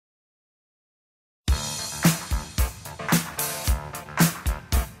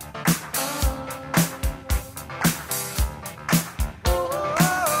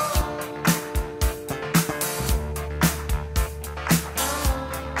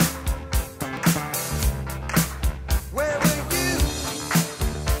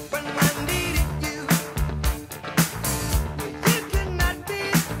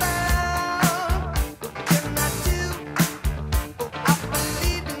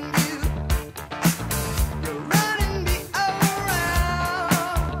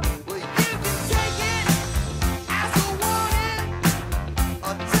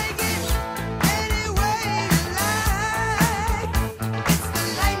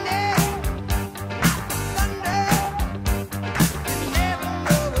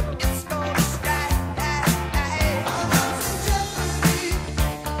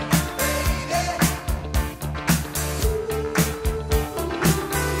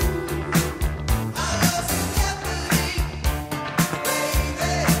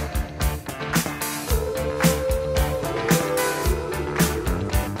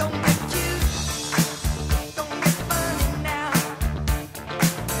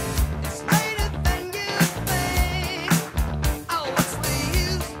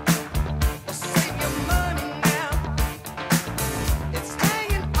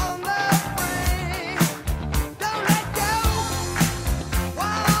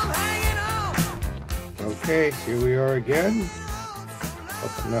Okay, here we are again.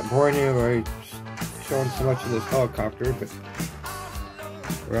 Hope I'm not boring you by showing so much of this helicopter, but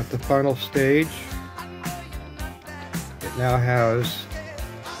we're at the final stage. It now has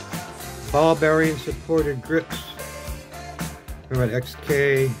ball bearing supported grips from an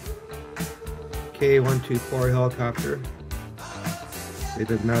Xk K124 helicopter. They've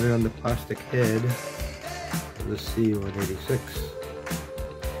been mounted on the plastic head of the C186.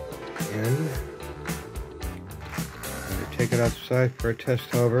 And I'm going to take it outside for a test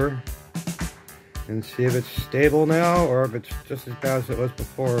hover and see if it's stable now or if it's just as bad as it was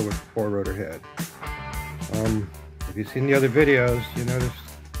before with 4-rotor head. If you've seen the other videos, you noticed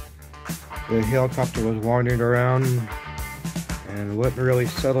the helicopter was wandering around and wouldn't really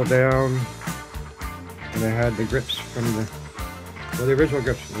settle down, and I had the grips from the original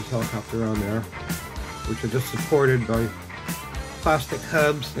grips from this helicopter on there, which are just supported by plastic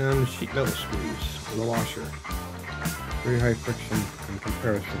hubs and sheet metal screws with a washer. Very high friction in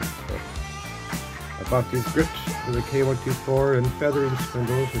comparison. So I bought these grips for the K124 and feathering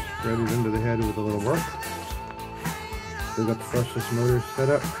spindles, which threaded into the head with a little work. Still got the brushless motor set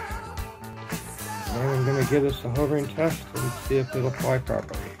up. And I'm going to give this a hovering test and see if it'll fly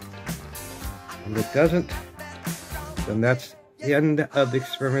properly. And if it doesn't, then that's the end of the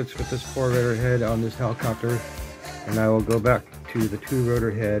experiments with this 4-rotor head on this helicopter, and I will go back to the 2-rotor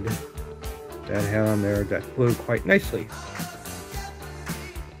head that I had on there that flew quite nicely.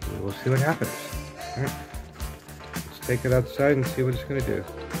 We'll see what happens. All right. Let's take it outside and see what it's going to do.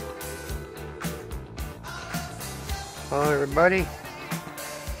 Hello everybody,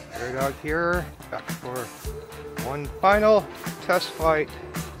 Air Dog here, back for one final test flight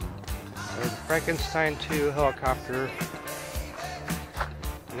of the Frankenstein-2 helicopter.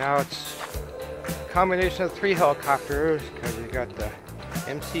 Now it's a combination of 3 helicopters because you got the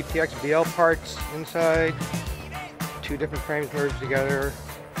MCPX-BL parts inside, 2 different frames merged together,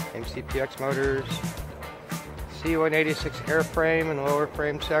 MCPX motors, C186 airframe and lower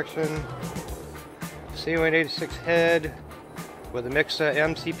frame section, C186 head with a mix of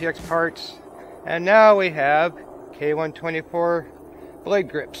MCPX parts, and now we have K124 blade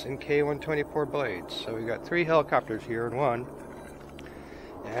grips and K124 blades. So we got 3 helicopters here in one,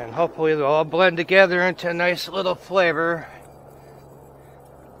 and hopefully they'll all blend together into a nice little flavor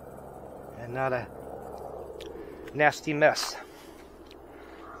and not a nasty mess.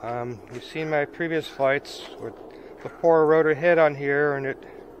 You've seen my previous flights with the 4-rotor head on here, and it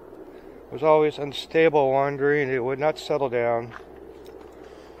was always unstable wandering. It would not settle down.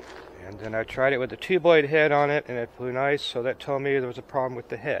 And then I tried it with the 2-blade head on it, and it flew nice, so that told me there was a problem with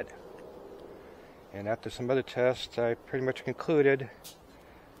the head. And after some other tests, I pretty much concluded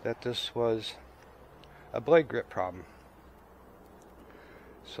that this was a blade grip problem.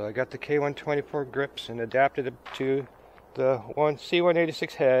 So I got the K124 grips and adapted it to the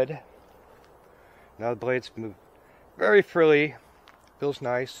C186 head. Now the blades move very freely, feels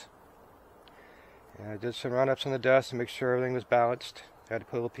nice. And I did some run-ups on the dust to make sure everything was balanced. I had to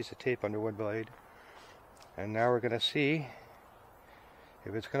put a little piece of tape under one blade. And now we're going to see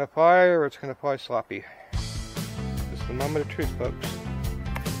if it's going to fly or it's going to fly sloppy. This is the moment of truth, folks.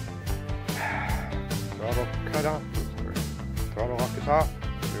 Throttle cut off. Throttle lock is off.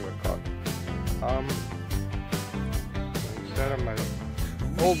 Here we go. Set on my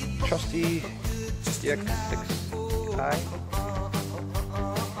old trusty Xk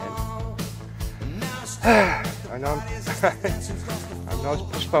I know I'm not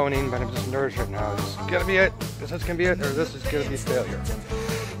postponing, but I'm just nervous right now. This is gonna be it. This is gonna be it, or this is gonna be a failure.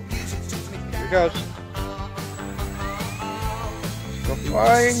 Here it goes. Let's go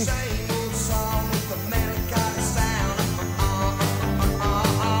flying.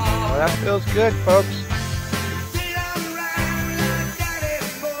 Well, that feels good, folks.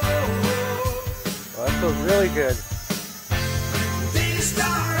 Well, that feels really good.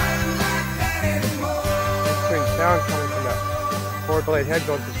 Sound coming from that 4-blade head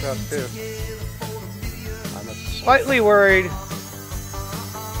going too fast too. I'm slightly worried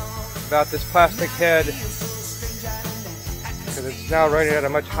about this plastic head because it's now running at a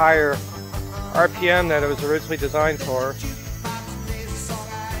much higher RPM than it was originally designed for.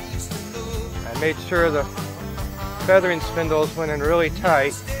 I made sure the feathering spindles went in really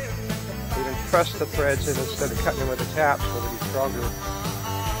tight, even pressed the threads in instead of cutting them with the taps so they'll be stronger.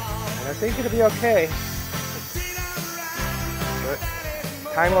 And I think it'll be okay. But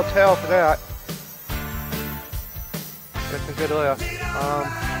time will tell for that. Got some good lift.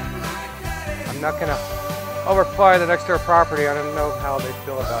 I'm not gonna overfly the next door property. I don't know how they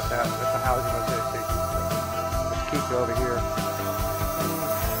feel about that. That's a housing association. So let's keep it over here.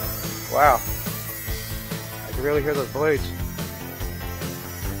 Wow. can really hear those blades.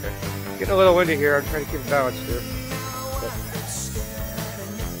 Okay. Getting a little windy here. I'm trying to keep it balanced here.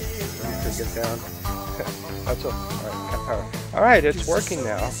 Let me get down. That's all. Alright, got power. Alright, it's working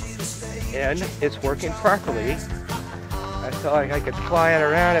now. And it's working properly. I felt like I could fly it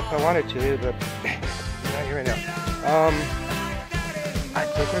around if I wanted to, but not here right now. I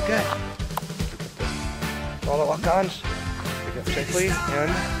think we're good. All the walk-ons, pick up safely, and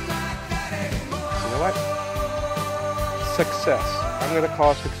you know what? Success. I'm going to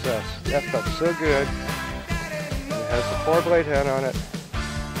call success. That felt so good. And it has the 4-blade head on it.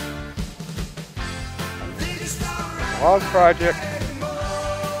 Long project.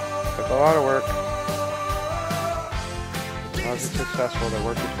 Took a lot of work. As long as it's successful, they're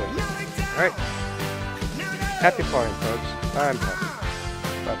working towards it. Alright. Happy flying, folks. I'm happy.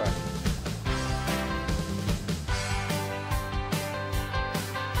 Bye-bye.